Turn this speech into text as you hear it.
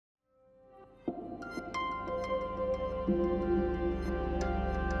Hi,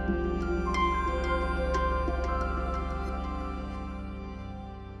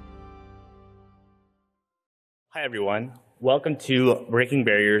 everyone. Welcome to Breaking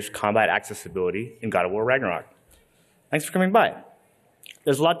Barriers Combat Accessibility in God of War Ragnarok. Thanks for coming by.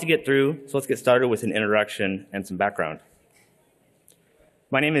 There's a lot to get through, so let's get started with an introduction and some background.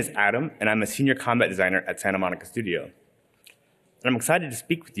 My name is Adam, and I'm a senior combat designer at Santa Monica Studio. And I'm excited to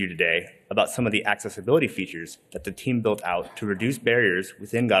speak with you today about some of the accessibility features that the team built out to reduce barriers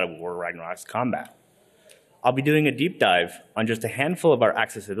within God of War Ragnarok's combat. I'll be doing a deep dive on just a handful of our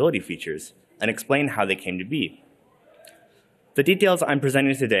accessibility features and explain how they came to be. The details I'm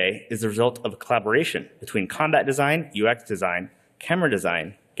presenting today is the result of a collaboration between combat design, UX design, camera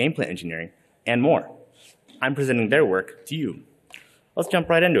design, gameplay engineering, and more. I'm presenting their work to you. Let's jump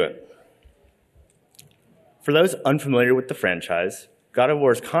right into it. For those unfamiliar with the franchise, God of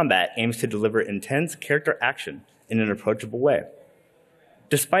War's combat aims to deliver intense character action in an approachable way.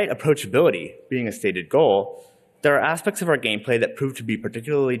 Despite approachability being a stated goal, there are aspects of our gameplay that prove to be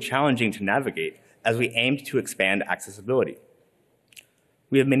particularly challenging to navigate as we aimed to expand accessibility.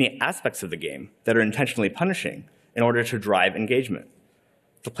 We have many aspects of the game that are intentionally punishing in order to drive engagement.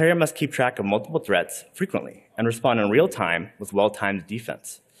 The player must keep track of multiple threats frequently and respond in real time with well-timed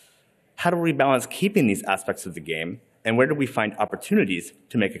defense. How do we balance keeping these aspects of the game, and where do we find opportunities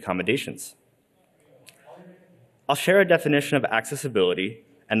to make accommodations? I'll share a definition of accessibility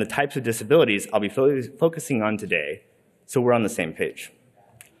and the types of disabilities I'll be focusing on today, so we're on the same page.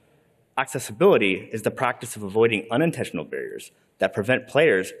 Accessibility is the practice of avoiding unintentional barriers that prevent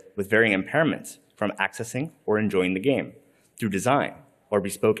players with varying impairments from accessing or enjoying the game through design or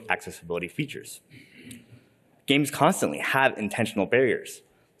bespoke accessibility features. Games constantly have intentional barriers,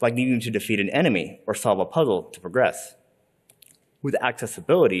 like needing to defeat an enemy or solve a puzzle to progress. With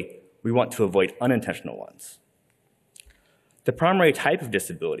accessibility, we want to avoid unintentional ones. The primary type of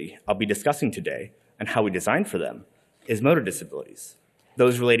disability I'll be discussing today and how we design for them is motor disabilities,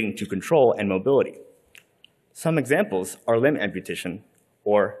 those relating to control and mobility. Some examples are limb amputation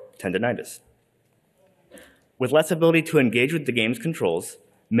or tendinitis. With less ability to engage with the game's controls,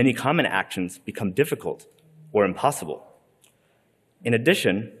 many common actions become difficult or impossible. In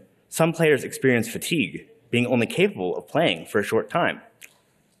addition, some players experience fatigue, being only capable of playing for a short time.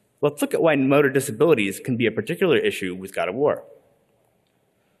 Let's look at why motor disabilities can be a particular issue with God of War.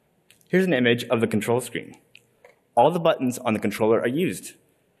 Here's an image of the control screen. All the buttons on the controller are used.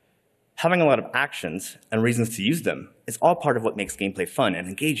 Having a lot of actions and reasons to use them is all part of what makes gameplay fun and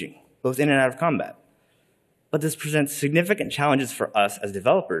engaging, both in and out of combat. But this presents significant challenges for us as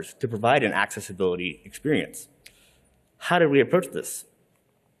developers to provide an accessibility experience. How did we approach this?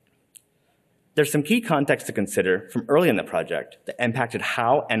 There's some key context to consider from early in the project that impacted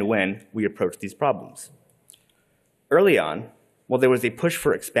how and when we approached these problems. Early on, while there was a push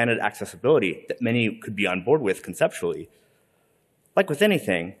for expanded accessibility that many could be on board with conceptually, like with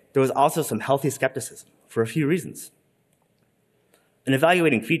anything, there was also some healthy skepticism for a few reasons. In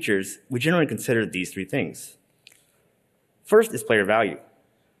evaluating features, we generally considered these three things. First is player value.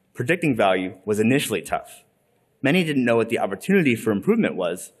 Predicting value was initially tough. Many didn't know what the opportunity for improvement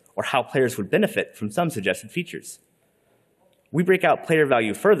was or how players would benefit from some suggested features. We break out player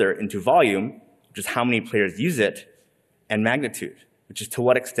value further into volume, which is how many players use it, and magnitude, which is to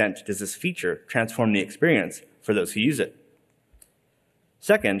what extent does this feature transform the experience for those who use it.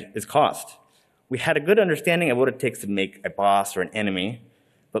 Second is cost. We had a good understanding of what it takes to make a boss or an enemy,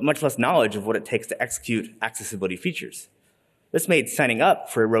 but much less knowledge of what it takes to execute accessibility features. This made signing up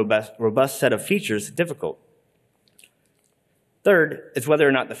for a robust set of features difficult. Third is whether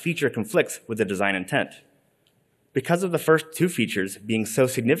or not the feature conflicts with the design intent. Because of the first two features being so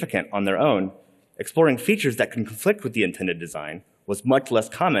significant on their own, exploring features that can conflict with the intended design was much less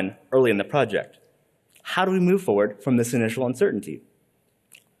common early in the project. How do we move forward from this initial uncertainty?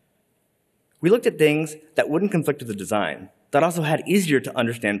 We looked at things that wouldn't conflict with the design, that also had easier to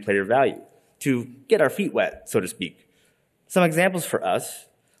understand player value, to get our feet wet, so to speak. Some examples for us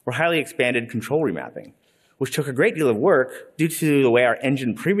were highly expanded control remapping, which took a great deal of work due to the way our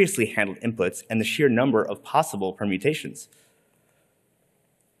engine previously handled inputs and the sheer number of possible permutations.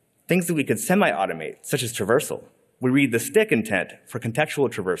 Things that we could semi-automate, such as traversal. We read the stick intent for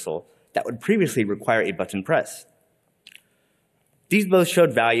contextual traversal that would previously require a button press. These both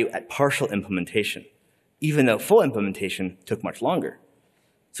showed value at partial implementation, even though full implementation took much longer.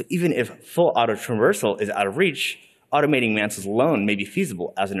 So even if full auto traversal is out of reach, automating mantlets alone may be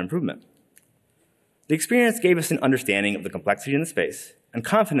feasible as an improvement. The experience gave us an understanding of the complexity in the space and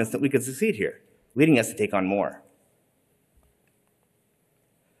confidence that we could succeed here, leading us to take on more.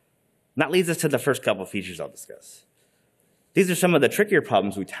 And that leads us to the first couple of features I'll discuss. These are some of the trickier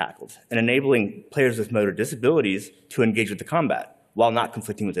problems we tackled in enabling players with motor disabilities to engage with the combat while not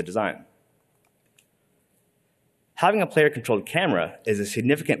conflicting with the design. Having a player-controlled camera is a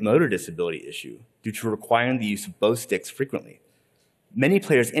significant motor disability issue due to requiring the use of both sticks frequently. Many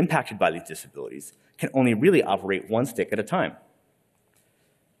players impacted by these disabilities can only really operate one stick at a time.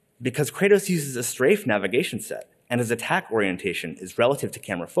 Because Kratos uses a strafe navigation set and his attack orientation is relative to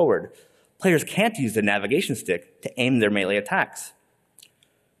camera forward, players can't use the navigation stick to aim their melee attacks.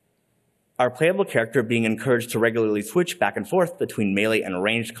 Our playable character being encouraged to regularly switch back and forth between melee and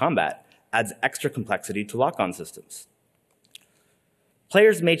ranged combat adds extra complexity to lock-on systems.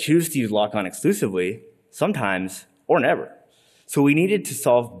 Players may choose to use lock-on exclusively, sometimes, or never. So we needed to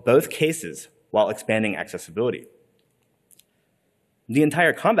solve both cases while expanding accessibility. The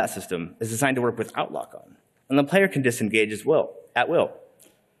entire combat system is designed to work without lock-on, and the player can disengage at will.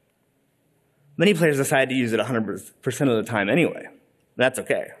 Many players decide to use it 100% of the time anyway. That's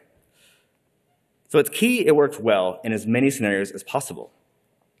okay. So it's key it works well in as many scenarios as possible.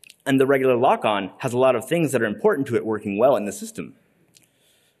 And the regular lock-on has a lot of things that are important to it working well in the system.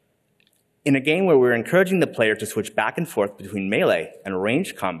 In a game where we're encouraging the player to switch back and forth between melee and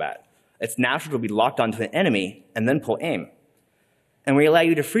ranged combat, it's natural to be locked onto an enemy and then pull aim. And we allow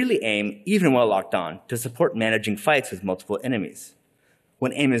you to freely aim even while locked on to support managing fights with multiple enemies.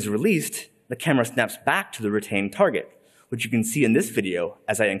 When aim is released, the camera snaps back to the retained target, which you can see in this video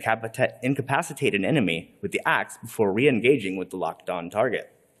as I incapacitate an enemy with the axe before re-engaging with the locked-on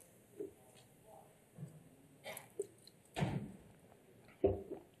target.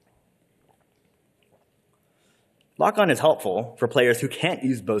 Lock-on is helpful for players who can't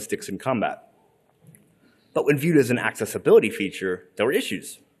use both sticks in combat. But when viewed as an accessibility feature, there were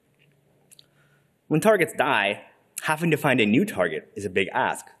issues. When targets die, having to find a new target is a big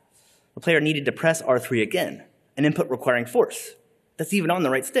ask. The player needed to press R3 again, an input requiring force. That's even on the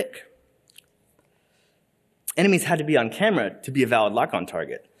right stick. Enemies had to be on camera to be a valid lock-on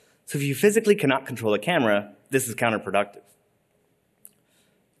target. So if you physically cannot control the camera, this is counterproductive.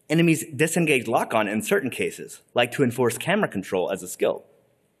 Enemies disengage lock-on in certain cases, like to enforce camera control as a skill.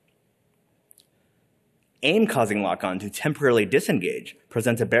 Aim causing lock-on to temporarily disengage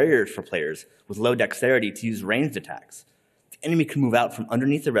presents a barrier for players with low dexterity to use ranged attacks. The enemy can move out from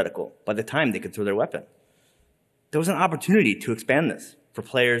underneath the reticle by the time they can throw their weapon. There was an opportunity to expand this for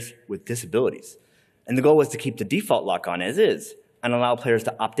players with disabilities, and the goal was to keep the default lock-on as is and allow players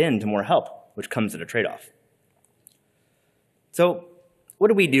to opt in to more help, which comes at a trade-off. So, what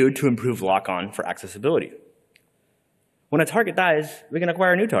do we do to improve lock-on for accessibility? When a target dies, we can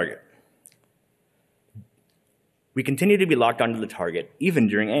acquire a new target. We continue to be locked onto the target, even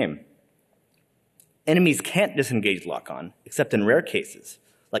during aim. Enemies can't disengage lock-on, except in rare cases,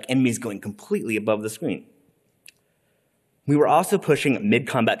 like enemies going completely above the screen. We were also pushing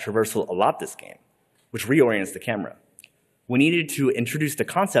mid-combat traversal a lot this game, which reorients the camera. We needed to introduce the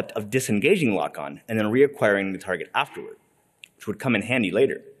concept of disengaging lock-on and then reacquiring the target afterward, which would come in handy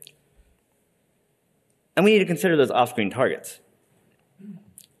later. And we need to consider those off-screen targets.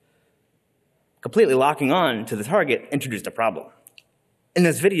 Completely locking on to the target introduced a problem. In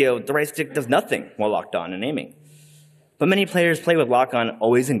this video, the right stick does nothing while locked on and aiming. But many players play with lock-on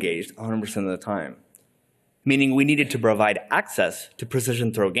always engaged 100% of the time, meaning we needed to provide access to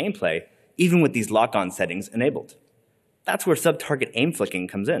precision throw gameplay even with these lock-on settings enabled. That's where sub-target aim flicking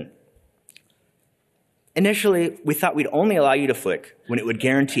comes in. Initially, we thought we'd only allow you to flick when it would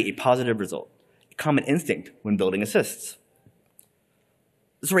guarantee a positive result, a common instinct when building assists.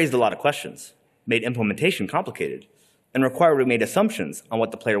 This raised a lot of questions, made implementation complicated, and required we made assumptions on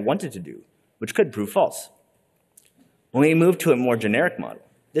what the player wanted to do, which could prove false. When we moved to a more generic model,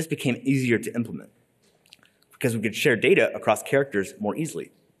 this became easier to implement because we could share data across characters more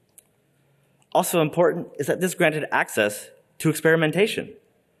easily. Also important is that this granted access to experimentation.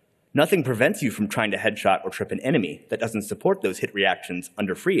 Nothing prevents you from trying to headshot or trip an enemy that doesn't support those hit reactions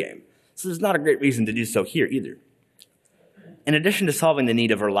under free aim, so there's not a great reason to do so here either. In addition to solving the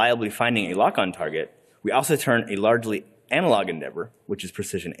need of reliably finding a lock-on target, we also turn a largely analog endeavor, which is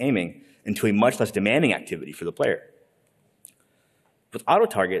precision aiming, into a much less demanding activity for the player. With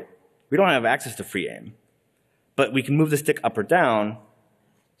auto-target, we don't have access to free aim, but we can move the stick up or down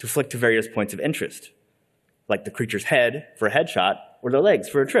to flick to various points of interest, like the creature's head for a headshot or their legs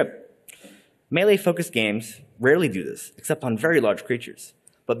for a trip. Melee-focused games rarely do this, except on very large creatures.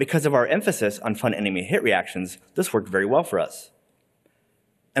 But because of our emphasis on fun enemy hit reactions, this worked very well for us.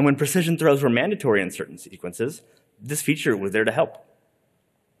 And when precision throws were mandatory in certain sequences, this feature was there to help.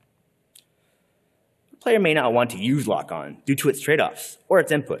 The player may not want to use lock-on due to its trade-offs or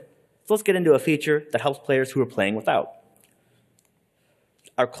its input. So let's get into a feature that helps players who are playing without.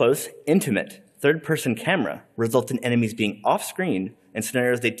 Our close, intimate, third-person camera results in enemies being off-screen in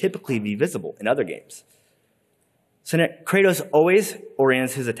scenarios they'd typically be visible in other games. So Kratos always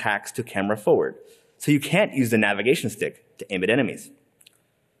orients his attacks to camera forward, so you can't use the navigation stick to aim at enemies.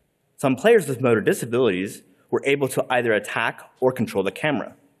 Some players with motor disabilities were able to either attack or control the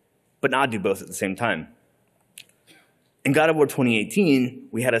camera, but not do both at the same time. In God of War 2018,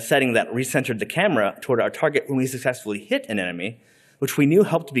 we had a setting that recentered the camera toward our target when we successfully hit an enemy, which we knew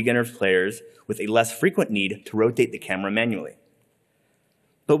helped beginner players with a less frequent need to rotate the camera manually.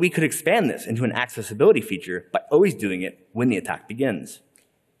 But we could expand this into an accessibility feature by always doing it when the attack begins.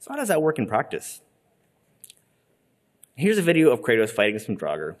 So how does that work in practice? Here's a video of Kratos fighting some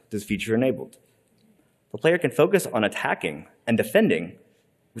Draugr with this feature enabled. The player can focus on attacking and defending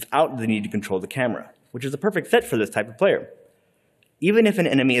without the need to control the camera, which is a perfect fit for this type of player. Even if an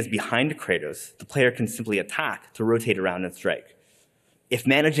enemy is behind Kratos, the player can simply attack to rotate around and strike. If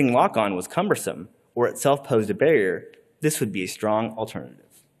managing lock-on was cumbersome or itself posed a barrier, this would be a strong alternative.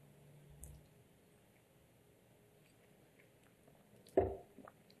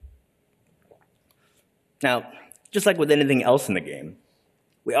 Now, just like with anything else in the game,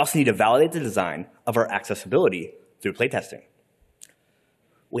 we also need to validate the design of our accessibility through playtesting.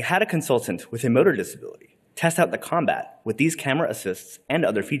 We had a consultant with a motor disability test out the combat with these camera assists and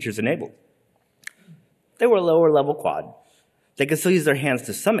other features enabled. They were lower-level quad. They could still use their hands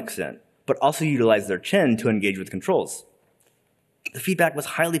to some extent, but also utilize their chin to engage with controls. The feedback was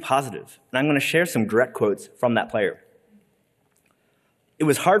highly positive, and I'm going to share some direct quotes from that player. It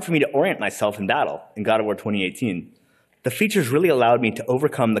was hard for me to orient myself in battle in God of War 2018. The features really allowed me to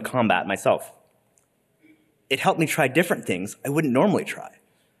overcome the combat myself. It helped me try different things I wouldn't normally try.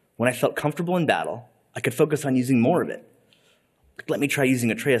 When I felt comfortable in battle, I could focus on using more of it. Let me try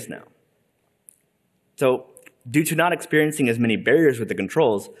using Atreus now. So, due to not experiencing as many barriers with the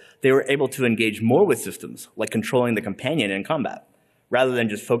controls, they were able to engage more with systems, like controlling the companion in combat, rather than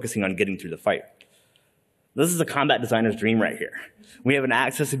just focusing on getting through the fight. This is a combat designer's dream right here. We have an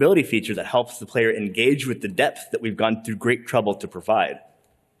accessibility feature that helps the player engage with the depth that we've gone through great trouble to provide.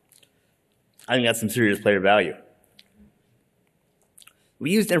 I think that's some serious player value.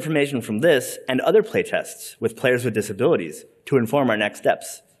 We used information from this and other playtests with players with disabilities to inform our next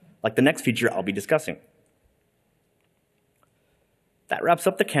steps, like the next feature I'll be discussing. That wraps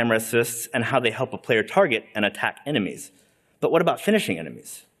up the camera assists and how they help a player target and attack enemies. But what about finishing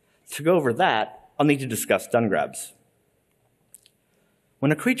enemies? To go over that, I'll need to discuss stun grabs.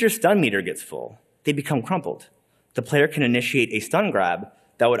 When a creature's stun meter gets full, they become crumpled. The player can initiate a stun grab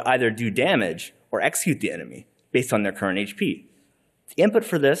that would either do damage or execute the enemy based on their current HP. The input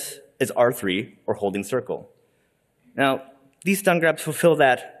for this is R3, or holding circle. Now, these stun grabs fulfill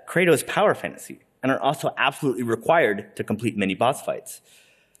that Kratos power fantasy and are also absolutely required to complete mini boss fights.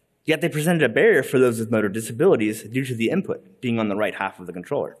 Yet they presented a barrier for those with motor disabilities due to the input being on the right half of the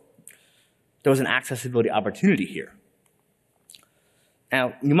controller. There was an accessibility opportunity here.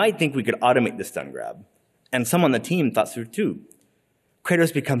 Now, you might think we could automate the stun grab, and some on the team thought so too.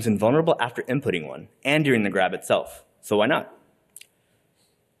 Kratos becomes invulnerable after inputting one, and during the grab itself, so why not?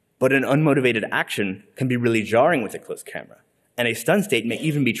 But an unmotivated action can be really jarring with a close camera, and a stun state may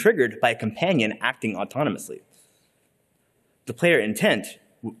even be triggered by a companion acting autonomously. The player intent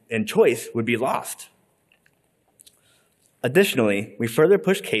and choice would be lost. Additionally, we further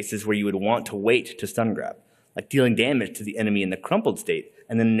pushed cases where you would want to wait to stun grab, like dealing damage to the enemy in the crumpled state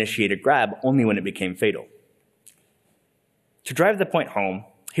and then initiate a grab only when it became fatal. To drive the point home,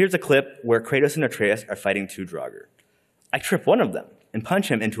 here's a clip where Kratos and Atreus are fighting two Draugr. I trip one of them and punch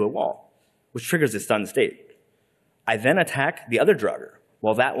him into a wall, which triggers a stun state. I then attack the other Draugr,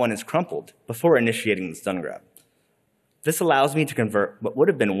 while that one is crumpled, before initiating the stun grab. This allows me to convert what would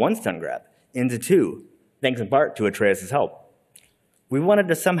have been one stun grab into two, thanks in part to Atreus' help. We wanted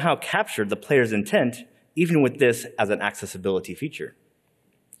to somehow capture the player's intent, even with this as an accessibility feature.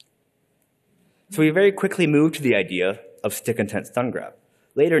 So we very quickly moved to the idea of stick intent stun grab,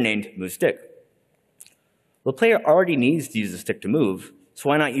 later named move stick. The player already needs to use the stick to move, so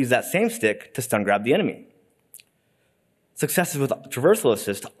why not use that same stick to stun grab the enemy? Successes with traversal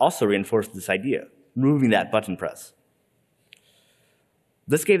assist also reinforced this idea, removing that button press.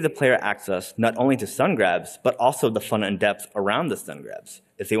 This gave the player access not only to stun grabs, but also the fun and depth around the stun grabs,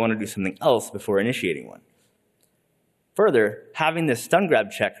 if they want to do something else before initiating one. Further, having this stun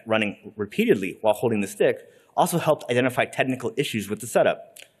grab check running repeatedly while holding the stick also helped identify technical issues with the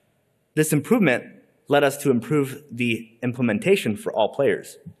setup. This improvement led us to improve the implementation for all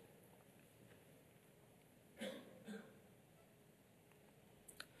players.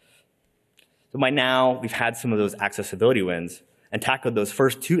 So by now, we've had some of those accessibility wins, and tackled those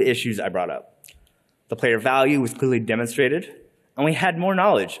first two issues I brought up. The player value was clearly demonstrated, and we had more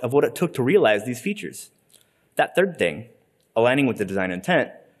knowledge of what it took to realize these features. That third thing, aligning with the design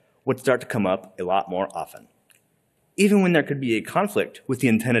intent, would start to come up a lot more often. Even when there could be a conflict with the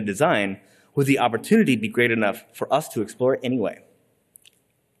intended design, would the opportunity be great enough for us to explore it anyway?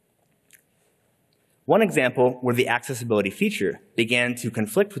 One example where the accessibility feature began to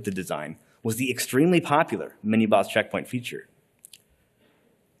conflict with the design was the extremely popular mini-boss checkpoint feature.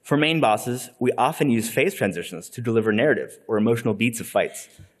 For main bosses, we often use phase transitions to deliver narrative or emotional beats of fights,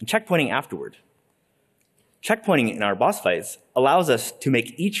 and checkpointing afterward. Checkpointing in our boss fights allows us to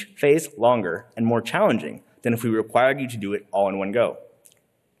make each phase longer and more challenging than if we required you to do it all in one go.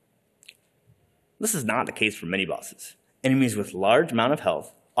 This is not the case for many bosses. Enemies with large amount of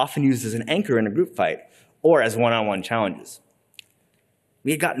health often used as an anchor in a group fight or as one-on-one challenges.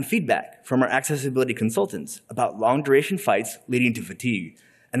 We had gotten feedback from our accessibility consultants about long-duration fights leading to fatigue,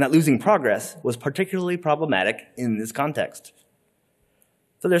 and that losing progress was particularly problematic in this context.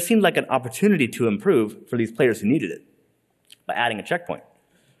 So there seemed like an opportunity to improve for these players who needed it by adding a checkpoint.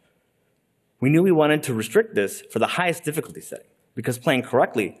 We knew we wanted to restrict this for the highest difficulty setting because playing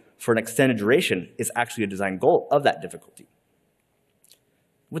correctly for an extended duration is actually a design goal of that difficulty.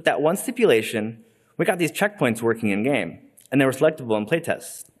 With that one stipulation, we got these checkpoints working in-game, and they were selectable in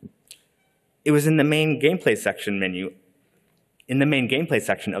playtests. It was in the main gameplay section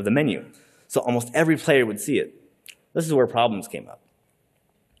of the menu, so almost every player would see it. This is where problems came up.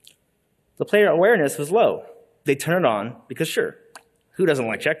 The player awareness was low. They turn it on because sure, who doesn't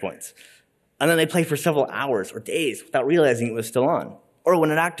like checkpoints? And then they play for several hours or days without realizing it was still on, or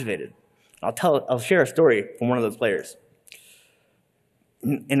when it activated. I'll share a story from one of those players.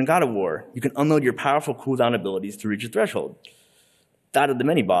 In God of War, you can unload your powerful cooldown abilities to reach a threshold. That of the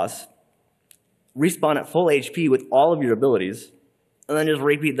mini-boss, respawn at full HP with all of your abilities, and then just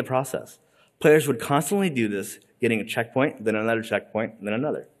repeat the process. Players would constantly do this, getting a checkpoint, then another checkpoint, then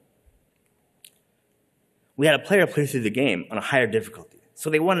another. We had a player play through the game on a higher difficulty, so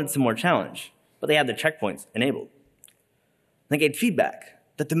they wanted some more challenge, but they had their checkpoints enabled. They gave feedback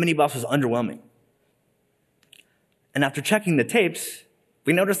that the mini-boss was underwhelming. And after checking the tapes,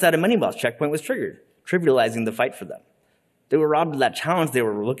 we noticed that a mini-boss checkpoint was triggered, trivializing the fight for them. They were robbed of that challenge they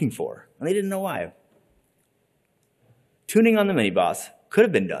were looking for, and they didn't know why. Tuning on the mini-boss could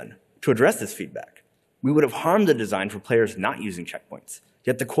have been done to address this feedback. We would have harmed the design for players not using checkpoints,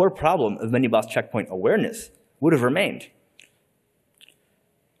 yet the core problem of mini-boss checkpoint awareness would have remained.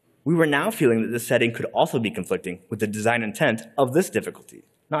 We were now feeling that this setting could also be conflicting with the design intent of this difficulty,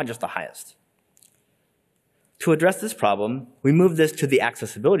 not just the highest. To address this problem, we moved this to the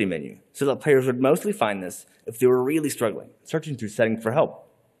accessibility menu so that players would mostly find this if they were really struggling, searching through settings for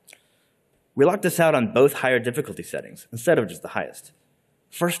help. We locked this out on both higher difficulty settings instead of just the highest.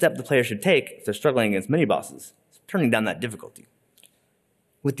 First step the player should take if they're struggling against mini-bosses is turning down that difficulty.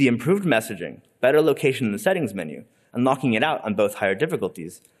 With the improved messaging, better location in the settings menu, and locking it out on both higher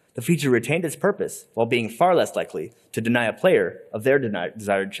difficulties, the feature retained its purpose while being far less likely to deny a player of their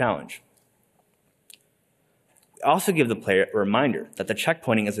desired challenge. We also give the player a reminder that the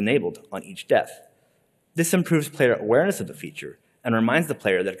checkpointing is enabled on each death. This improves player awareness of the feature and reminds the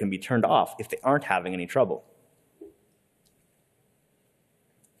player that it can be turned off if they aren't having any trouble.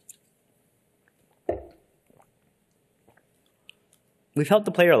 We've helped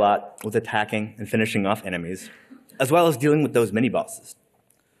the player a lot with attacking and finishing off enemies, as well as dealing with those mini-bosses.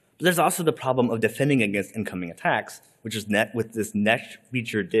 But there's also the problem of defending against incoming attacks, which is what this next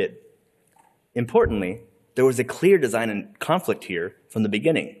feature did. Importantly, there was a clear design and conflict here from the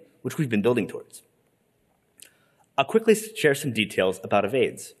beginning, which we've been building towards. I'll quickly share some details about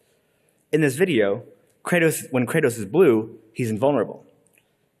evades. In this video, when Kratos is blue, he's invulnerable.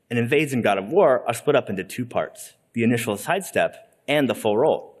 And evades in God of War are split up into two parts, the initial sidestep and the full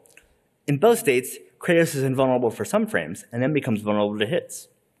roll. In both states, Kratos is invulnerable for some frames and then becomes vulnerable to hits.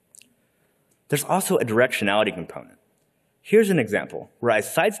 There's also a directionality component. Here's an example where I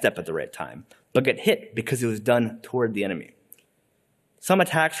sidestep at the right time, but get hit because it was done toward the enemy. Some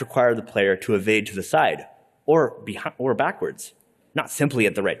attacks require the player to evade to the side or backwards, not simply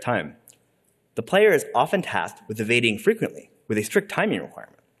at the right time. The player is often tasked with evading frequently with a strict timing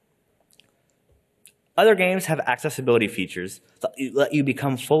requirement. Other games have accessibility features that let you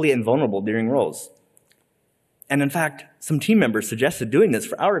become fully invulnerable during rolls. And in fact, some team members suggested doing this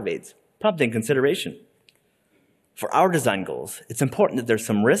for our evades, prompting consideration. For our design goals, it's important that there's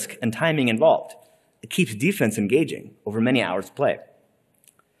some risk and timing involved. It keeps defense engaging over many hours of play.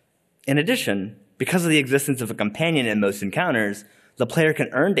 In addition, because of the existence of a companion in most encounters, the player can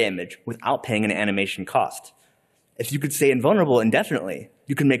earn damage without paying an animation cost. If you could stay invulnerable indefinitely,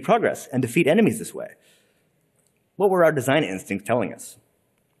 you can make progress and defeat enemies this way. What were our design instincts telling us?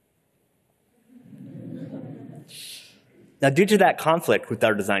 Now, due to that conflict with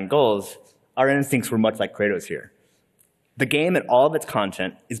our design goals, our instincts were much like Kratos here. The game and all of its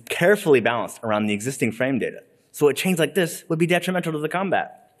content is carefully balanced around the existing frame data, so a change like this would be detrimental to the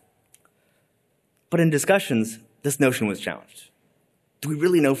combat. But in discussions, this notion was challenged. Do we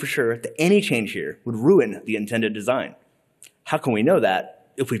really know for sure that any change here would ruin the intended design? How can we know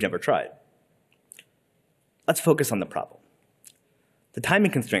that if we've never tried? Let's focus on the problem. The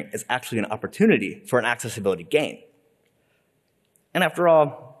timing constraint is actually an opportunity for an accessibility gain. And after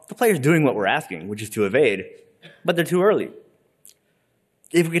all, the player's doing what we're asking, which is to evade, but they're too early.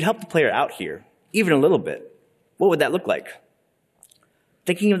 If we could help the player out here, even a little bit, what would that look like?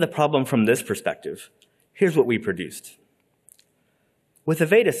 Thinking of the problem from this perspective, here's what we produced. With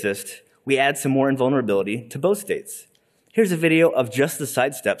Evade Assist, we add some more invulnerability to both states. Here's a video of just the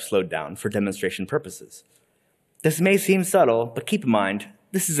sidestep slowed down for demonstration purposes. This may seem subtle, but keep in mind,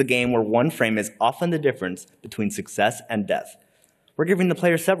 this is a game where one frame is often the difference between success and death. We're giving the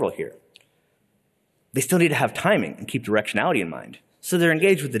player several here. They still need to have timing and keep directionality in mind, so they're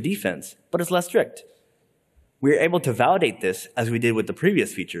engaged with the defense, but it's less strict. We are able to validate this as we did with the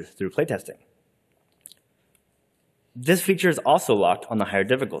previous features through playtesting. This feature is also locked on the higher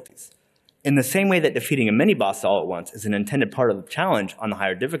difficulties. In the same way that defeating a mini-boss all at once is an intended part of the challenge on the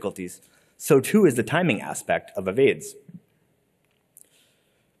higher difficulties, so too is the timing aspect of evades.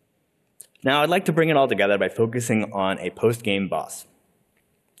 Now, I'd like to bring it all together by focusing on a post-game boss.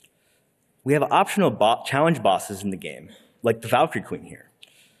 We have optional challenge bosses in the game, like the Valkyrie Queen here.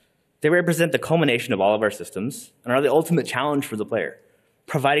 They represent the culmination of all of our systems and are the ultimate challenge for the player,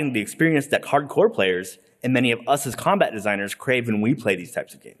 providing the experience that hardcore players and many of us as combat designers crave when we play these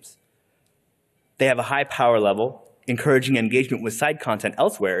types of games. They have a high power level, encouraging engagement with side content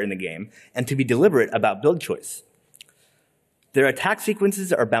elsewhere in the game, and to be deliberate about build choice. Their attack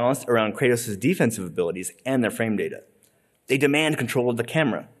sequences are balanced around Kratos' defensive abilities and their frame data. They demand control of the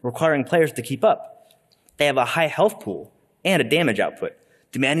camera, requiring players to keep up. They have a high health pool and a damage output,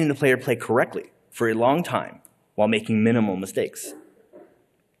 demanding the player play correctly for a long time while making minimal mistakes.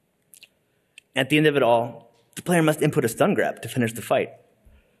 At the end of it all, the player must input a stun grab to finish the fight.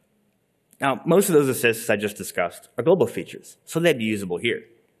 Now, most of those assists I just discussed are global features, so they'd be usable here.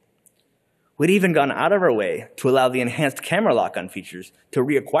 We'd even gone out of our way to allow the enhanced camera lock-on features to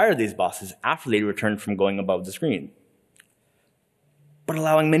reacquire these bosses after they returned from going above the screen. But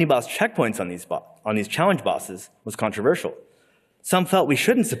allowing mini-boss checkpoints on these challenge bosses was controversial. Some felt we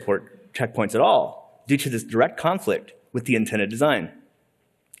shouldn't support checkpoints at all due to this direct conflict with the intended design.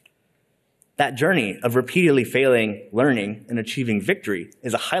 That journey of repeatedly failing, learning, and achieving victory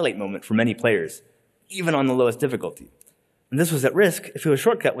is a highlight moment for many players, even on the lowest difficulty. And this was at risk if it was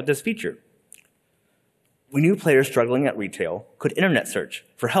shortcut with this feature. We knew players struggling at retail could internet search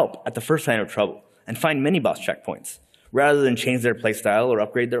for help at the first sign of trouble and find mini-boss checkpoints, rather than change their playstyle or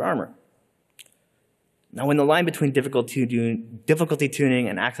upgrade their armor. Now, when the line between difficulty tuning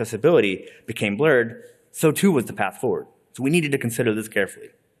and accessibility became blurred, so too was the path forward. So we needed to consider this carefully.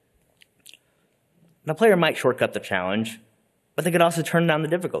 Now, a player might shortcut the challenge, but they could also turn down the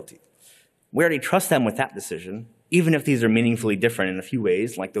difficulty. We already trust them with that decision, even if these are meaningfully different in a few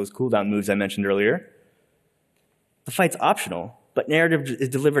ways, like those cooldown moves I mentioned earlier. The fight's optional, but narrative is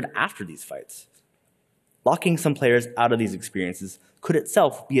delivered after these fights. Locking some players out of these experiences could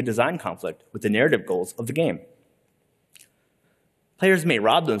itself be a design conflict with the narrative goals of the game. Players may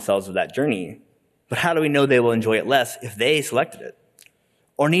rob themselves of that journey, but how do we know they will enjoy it less if they selected it,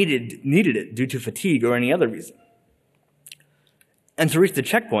 or needed it due to fatigue or any other reason? And to reach the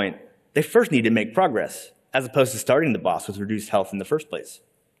checkpoint, they first need to make progress, as opposed to starting the boss with reduced health in the first place.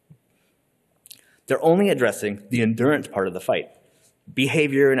 They're only addressing the endurance part of the fight.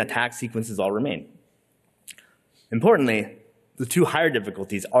 Behavior and attack sequences all remain. Importantly, the two higher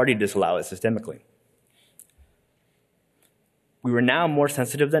difficulties already disallow it systemically. We were now more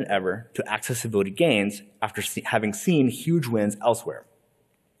sensitive than ever to accessibility gains after having seen huge wins elsewhere.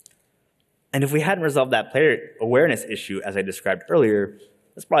 And if we hadn't resolved that player awareness issue as I described earlier,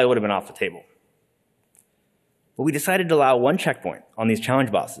 this probably would have been off the table. But we decided to allow one checkpoint on these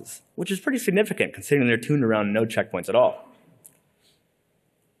challenge bosses, which is pretty significant considering they're tuned around no checkpoints at all.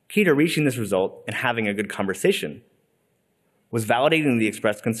 Key to reaching this result and having a good conversation was validating the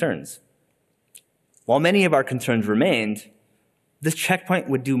expressed concerns. While many of our concerns remained, this checkpoint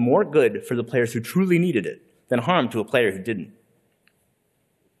would do more good for the players who truly needed it than harm to a player who didn't.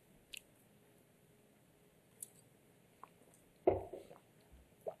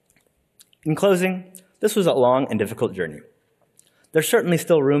 In closing, This was a long and difficult journey. There's certainly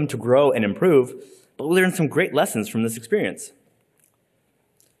still room to grow and improve, but we learned some great lessons from this experience.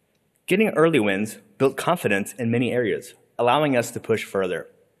 Getting early wins built confidence in many areas, allowing us to push further.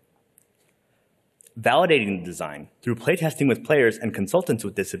 Validating the design through playtesting with players and consultants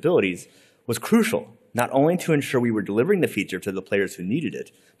with disabilities was crucial, not only to ensure we were delivering the feature to the players who needed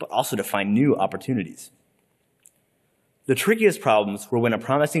it, but also to find new opportunities. The trickiest problems were when a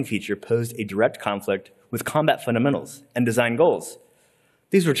promising feature posed a direct conflict with combat fundamentals and design goals.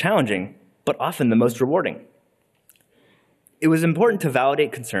 These were challenging, but often the most rewarding. It was important to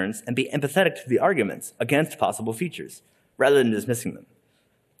validate concerns and be empathetic to the arguments against possible features, rather than dismissing them.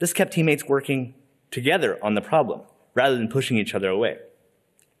 This kept teammates working together on the problem, rather than pushing each other away.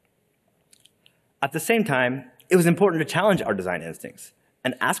 At the same time, it was important to challenge our design instincts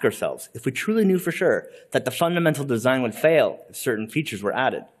and ask ourselves if we truly knew for sure that the fundamental design would fail if certain features were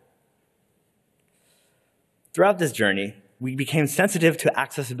added. Throughout this journey, we became sensitive to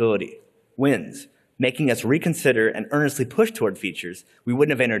accessibility, wins, making us reconsider and earnestly push toward features we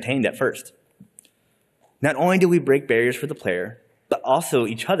wouldn't have entertained at first. Not only did we break barriers for the player, but also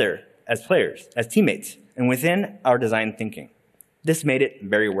each other as players, as teammates, and within our design thinking. This made it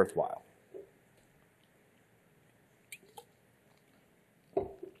very worthwhile.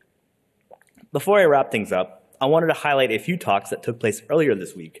 Before I wrap things up, I wanted to highlight a few talks that took place earlier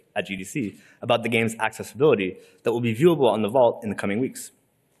this week at GDC about the game's accessibility that will be viewable on the Vault in the coming weeks.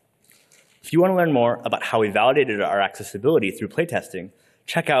 If you want to learn more about how we validated our accessibility through playtesting,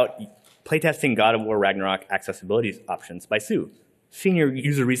 check out Playtesting God of War Ragnarok Accessibility Options by Sue, Senior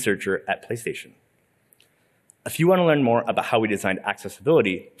User Researcher at PlayStation. If you want to learn more about how we designed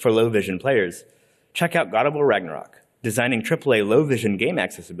accessibility for low vision players, check out God of War Ragnarok, Designing AAA Low Vision Game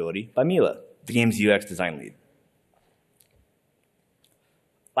Accessibility by Mila, the game's UX design lead.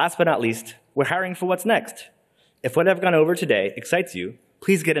 Last but not least, we're hiring for what's next. If what I've gone over today excites you,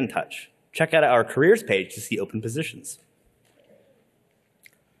 please get in touch. Check out our careers page to see open positions.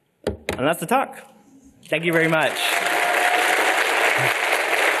 And that's the talk. Thank you very much.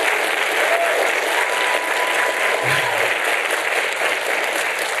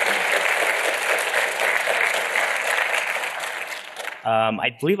 I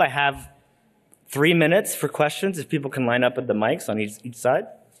believe I have 3 minutes for questions, if people can line up at the mics on each side.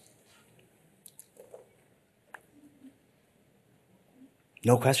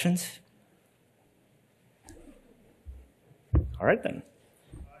 No questions? All right, then.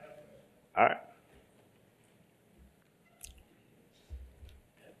 All right.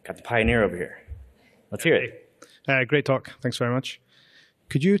 Got the pioneer over here. Let's hear it. Great talk. Thanks very much.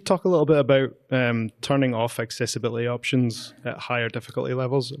 Could you talk a little bit about turning off accessibility options at higher difficulty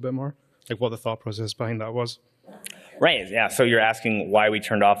levels a bit more? Like what the thought process behind that was? Right, yeah. So you're asking why we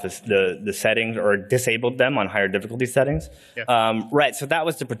turned off the settings or disabled them on higher difficulty settings? Yeah. Right, so that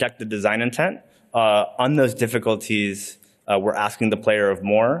was to protect the design intent. On those difficulties, we're asking the player of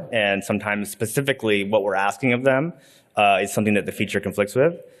more, and sometimes specifically what we're asking of them is something that the feature conflicts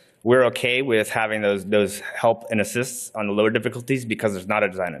with. We're okay with having those help and assists on the lower difficulties because there's not a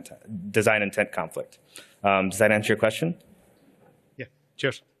design intent conflict. Does that answer your question? Yeah,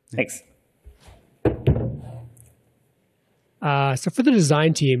 cheers. Thanks. So for the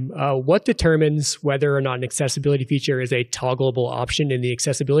design team, what determines whether or not an accessibility feature is a toggleable option in the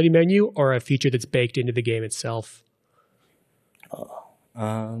accessibility menu or a feature that's baked into the game itself?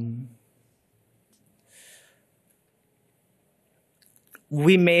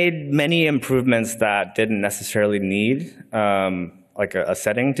 We made many improvements that didn't necessarily need like a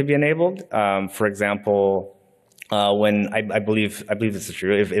setting to be enabled. For example, when I believe this is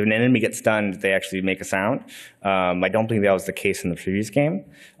true, if an enemy gets stunned, they actually make a sound. I don't think that was the case in the previous game,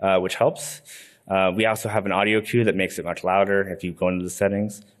 which helps. We also have an audio cue that makes it much louder if you go into the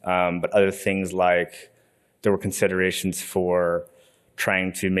settings. But other things like there were considerations for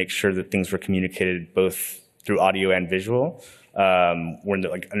trying to make sure that things were communicated both through audio and visual. When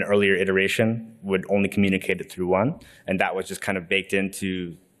like an earlier iteration would only communicate it through one, and that was just kind of baked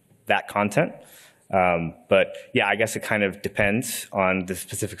into that content. But yeah, I guess it kind of depends on the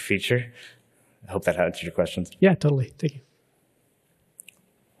specific feature. I hope that answers your questions. Yeah, totally. Thank you.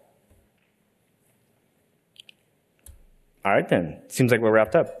 All right, then. Seems like we're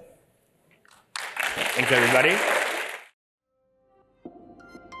wrapped up. Thanks, everybody.